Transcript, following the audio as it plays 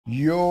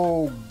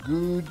Yo,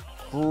 good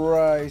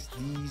price.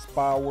 These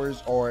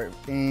powers are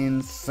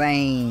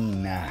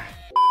insane.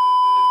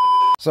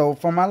 So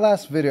for my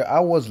last video,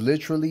 I was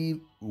literally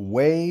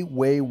way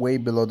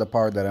below the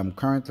power that I'm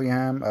currently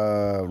am.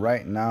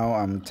 Right now,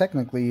 I'm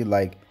technically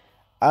like,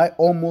 I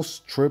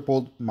almost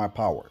tripled my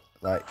power.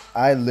 Like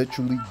I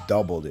literally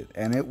doubled it,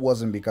 and it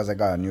wasn't because I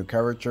got a new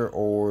character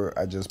or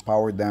I just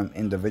powered them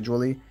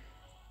individually.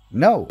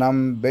 No,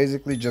 I'm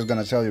basically just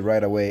gonna tell you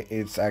right away,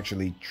 it's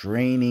actually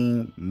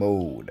training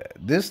mode.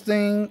 This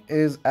thing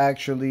is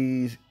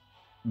actually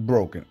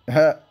broken.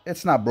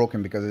 It's not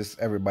broken because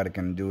everybody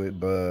can do it,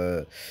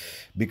 but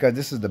because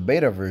this is the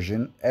beta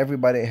version,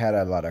 everybody had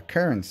a lot of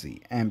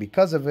currency, and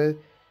because of it,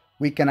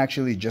 we can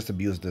actually just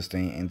abuse this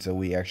thing until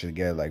we actually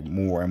get like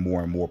more and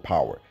more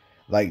power.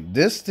 Like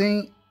this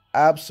thing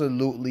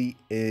absolutely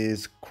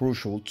is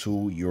crucial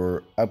to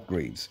your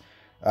upgrades.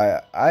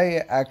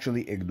 I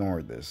actually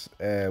ignore this,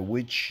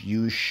 which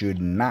you should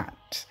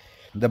not.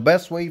 The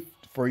best way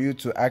for you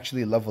to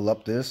actually level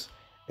up this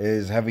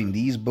is having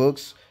these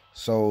books.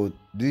 So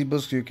these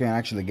books you can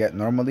actually get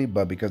normally,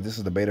 but because this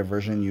is the beta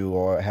version, you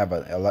have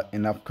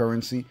enough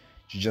currency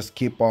to just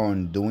keep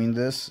on doing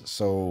this,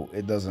 so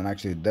it doesn't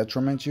actually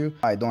detriment you.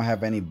 I don't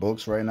have any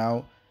books right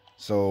now,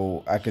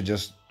 so I could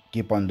just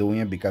keep on doing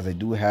it because I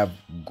do have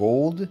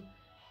gold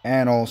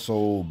and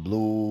also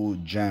blue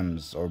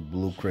gems or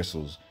blue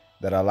crystals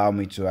that allow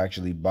me to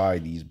actually buy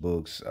these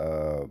books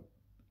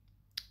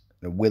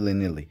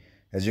willy-nilly.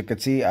 As you can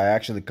see, I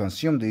actually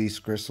consume these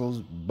crystals,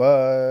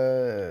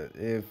 but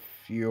if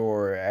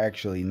you're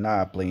actually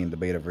not playing the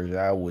beta version,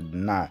 I would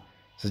not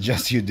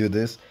suggest you do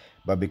this.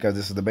 But because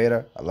this is the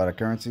beta, a lot of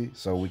currency,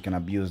 so we can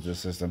abuse this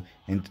system.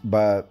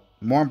 But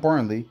more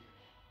importantly,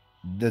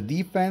 the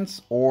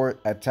defense or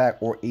attack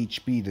or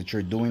HP that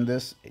you're doing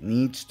this, it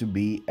needs to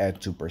be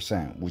at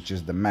 2%, which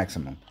is the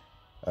maximum.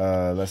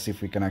 Let's see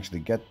if we can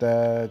actually get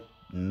that.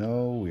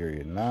 No,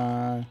 we're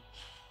not.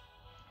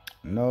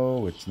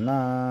 No, it's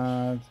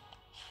not.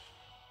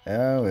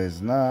 No,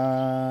 it's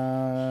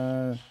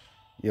not.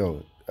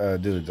 Yo,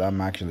 dudes,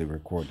 I'm actually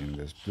recording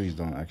this. Please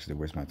don't actually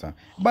waste my time.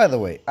 By the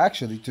way,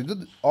 actually, to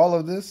do all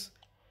of this,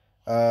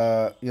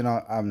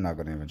 I'm not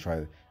gonna even try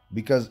it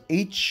because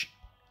each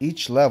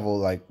level,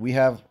 like we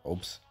have.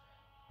 Oops.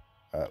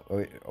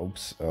 Wait,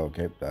 oops.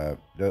 Okay.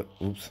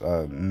 Oops.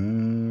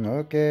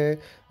 Okay.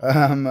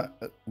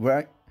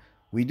 Right.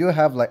 We do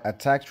have like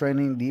attack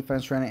training,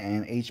 defense training,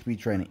 and HP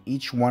training.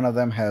 Each one of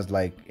them has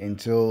like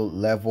until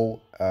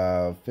level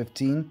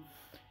 15,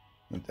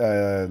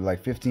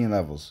 like 15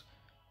 levels.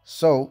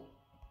 So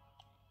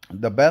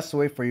the best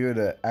way for you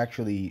to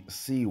actually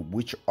see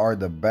which are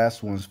the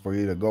best ones for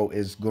you to go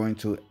is going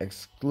to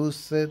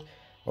exclusive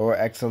or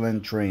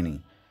excellent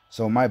training.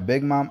 So my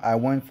big mom, I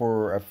went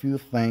for a few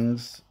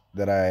things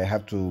that I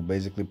have to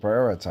basically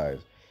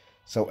prioritize.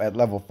 So at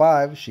level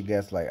 5, she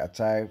gets like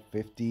attack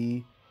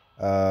 50.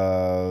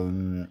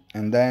 And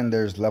then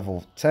there's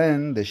level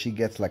 10 that she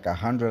gets like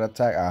 100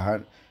 attack,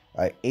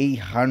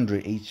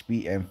 800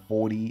 HP, and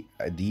 40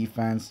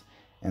 defense.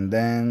 And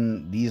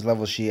then these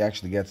levels she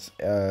actually gets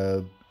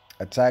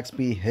attack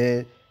speed,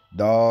 hit,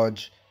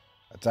 dodge,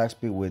 attack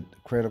speed with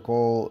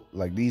critical.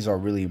 Like these are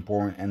really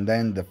important. And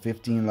then the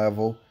 15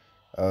 level,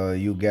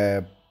 you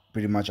get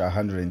pretty much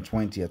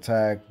 120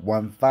 attack,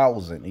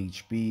 1000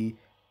 HP,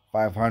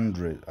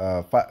 500,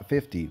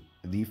 50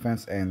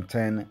 defense, and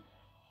 10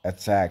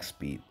 attack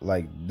speed.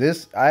 Like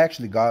this, I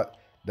actually got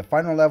the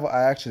final level.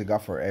 I actually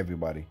got for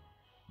everybody.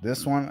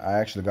 This one I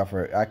actually got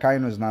for.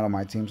 Akainu is not on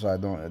my team, so I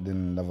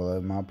didn't level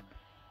him up.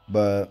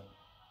 But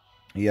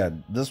yeah,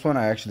 this one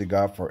I actually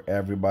got for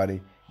everybody.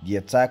 The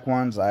attack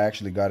ones I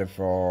actually got it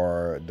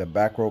for the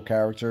back row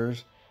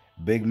characters.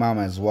 Big Mom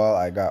as well.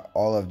 I got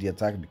all of the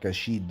attack because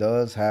she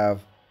does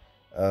have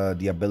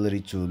the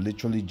ability to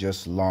literally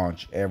just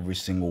launch every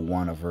single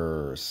one of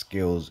her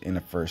skills in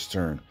the first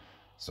turn.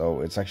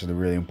 So it's actually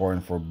really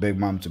important for Big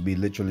Mom to be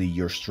literally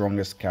your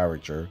strongest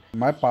character.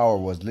 My power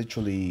was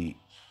literally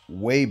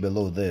way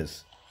below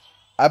this.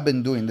 I've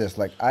been doing this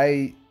like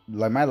my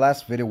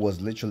last video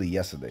was literally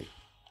yesterday.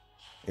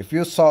 If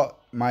you saw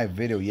my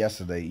video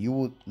yesterday, you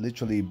will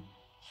literally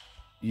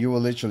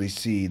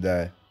see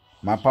that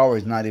my power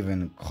is not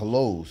even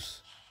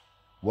close.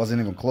 Wasn't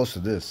even close to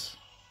this.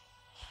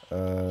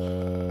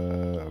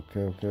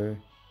 Okay.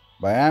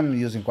 But I am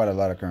using quite a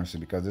lot of currency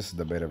because this is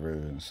the beta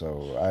version.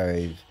 So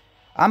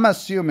I'm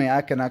assuming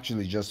I can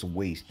actually just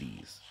waste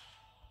these.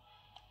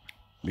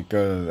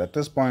 Because at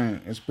this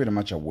point, it's pretty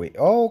much a waste.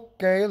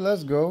 Okay,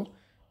 let's go.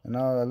 And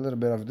now a little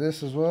bit of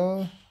this as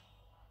well.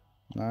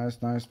 Nice.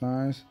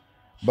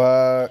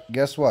 But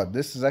guess what?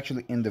 This is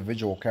actually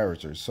individual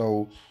characters.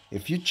 So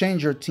if you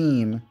change your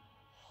team,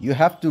 you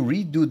have to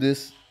redo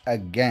this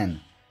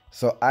again.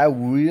 So I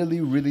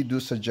really do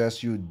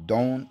suggest you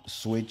don't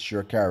switch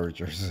your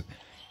characters.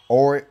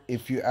 Or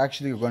if you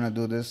actually are going to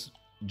do this,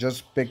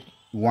 just pick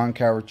one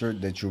character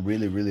that you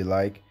really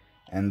like.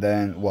 And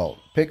then, well,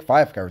 pick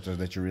 5 characters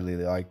that you really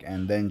like.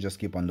 And then just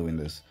keep on doing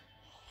this.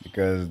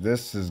 Because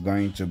this is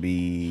going to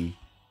be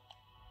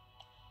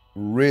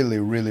really,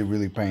 really,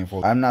 really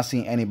painful. I'm not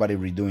seeing anybody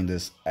redoing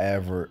this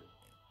ever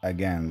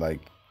again.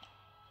 Like,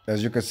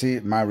 as you can see,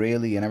 my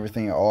Rayleigh and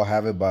everything all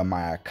have it, but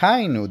my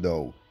Akainu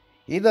though,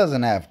 he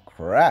doesn't have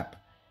crap.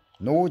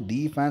 No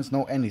defense,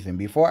 no anything.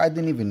 Before, I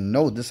didn't even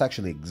know this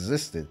actually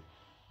existed.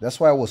 That's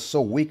why I was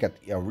so weak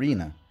at the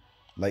arena.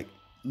 Like,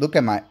 look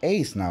at my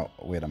ace now.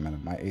 Wait a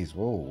minute, my ace.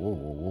 Whoa, whoa,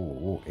 whoa, whoa,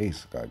 whoa,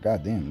 ace.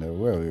 God damn.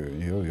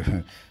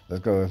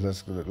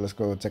 Let's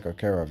go take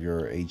care of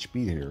your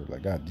HP here.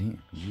 Like, god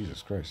damn,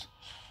 Jesus Christ.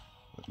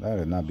 That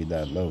would not be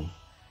that low.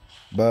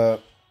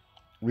 But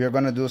we are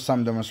gonna do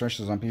some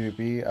demonstrations on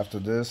PvP after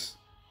this,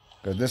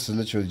 because this is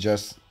literally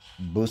just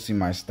boosting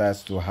my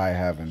stats to high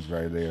heavens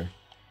right there.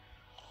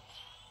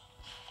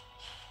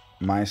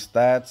 My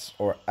stats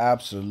are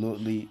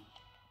absolutely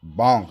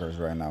bonkers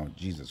right now.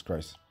 Jesus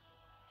Christ.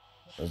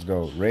 Let's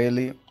go.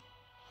 Rayleigh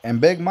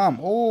and Big Mom.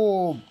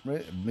 Oh,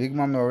 Big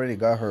Mom already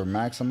got her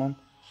maximum.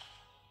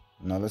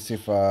 Now let's see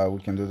if we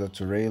can do that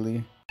to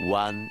Rayleigh.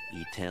 One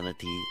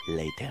eternity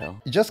later.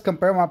 Just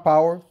compare my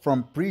power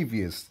from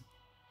previous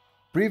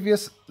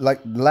like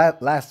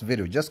last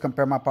video. Just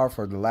compare my power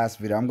for the last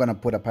video. I'm gonna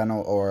put a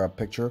panel or a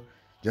picture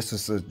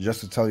just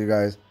to tell you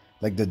guys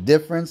like the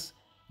difference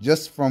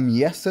just from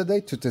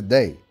yesterday to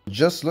today.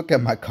 Just look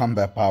at my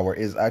combat power.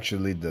 Is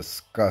actually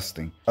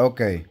disgusting.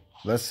 Okay,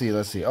 let's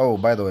see. Oh,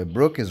 by the way,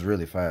 Brooke is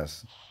really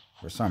fast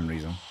for some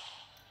reason.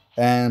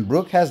 And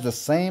Brooke has the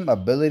same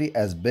ability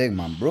as Big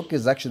Mom. Brooke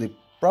is actually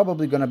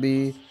probably gonna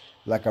be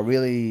like a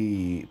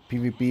really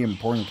PvP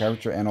important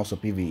character and also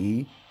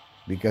PvE,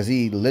 because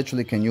he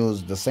literally can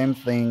use the same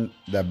thing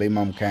that Big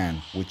Mom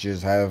can, which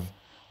is have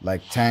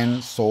like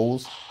 10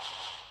 souls.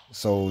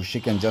 So she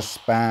can just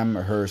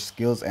spam her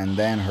skills and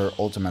then her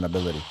ultimate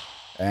ability.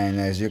 And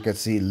as you can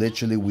see,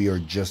 literally we are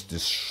just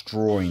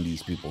destroying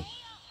these people.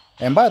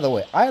 And by the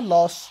way, I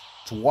lost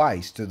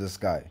twice to this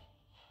guy.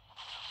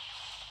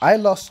 I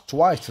lost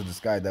twice to this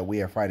guy that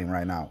we are fighting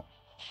right now.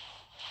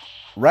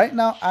 Right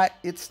now,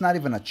 it's not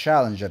even a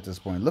challenge at this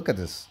point. Look at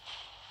this.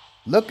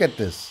 Look at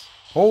this.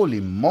 Holy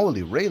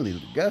moly,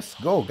 Rayleigh, let's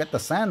go. Get the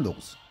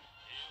sandals.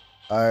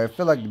 I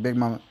feel like the Big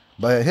Mom,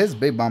 but his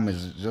Big Mom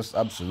is just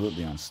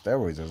absolutely on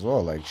steroids as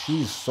well. Like,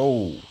 she's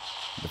so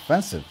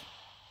defensive.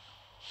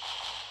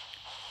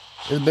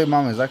 His Big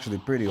Mom is actually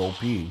pretty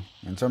OP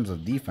in terms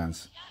of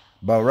defense.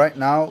 But right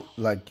now,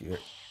 like,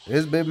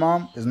 his Big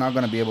Mom is not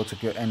going to be able to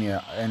kill any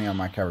of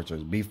my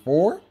characters.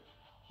 Before,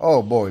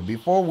 oh boy,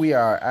 before we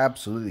are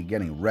absolutely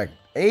getting wrecked.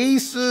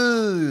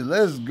 Aces!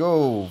 Let's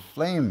go.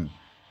 Flame.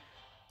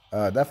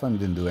 That flame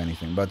didn't do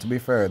anything. But to be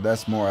fair,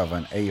 that's more of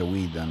an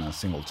AoE than a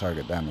single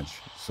target damage.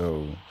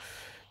 So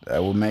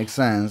that would make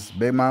sense.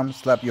 Big Mom,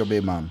 slap your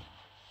Big Mom.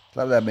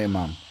 Slap that Big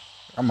Mom.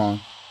 Come on.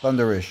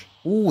 Thunderish.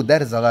 Ooh,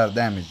 that is a lot of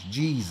damage.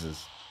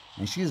 Jesus.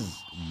 And she's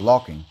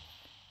blocking.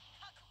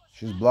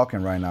 She's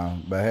blocking right now.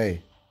 But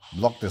hey,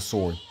 block the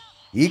sword.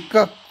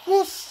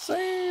 Ikakuse.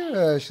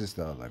 She's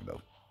still alive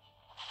though.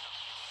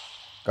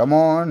 Come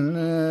on.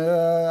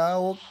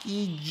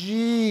 Aoki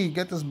G.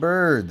 Get this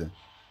bird.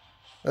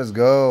 Let's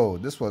go.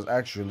 This was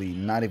actually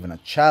not even a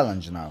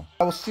challenge now.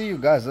 I will see you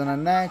guys in the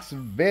next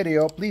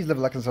video. Please leave a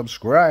like and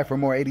subscribe for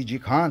more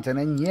ADG content.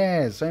 And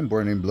yes, I'm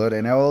Burning Blood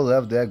and all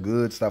of that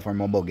good stuff for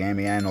mobile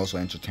gaming and also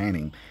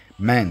entertainment.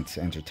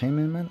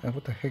 Entertainment?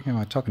 What the heck am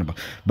I talking about?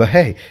 But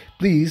hey,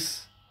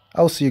 please,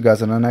 I'll see you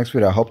guys in the next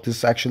video. I hope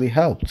this actually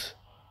helped.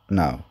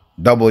 Now,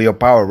 double your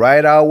power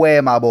right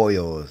away, my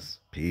boyos.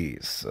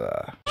 Peace.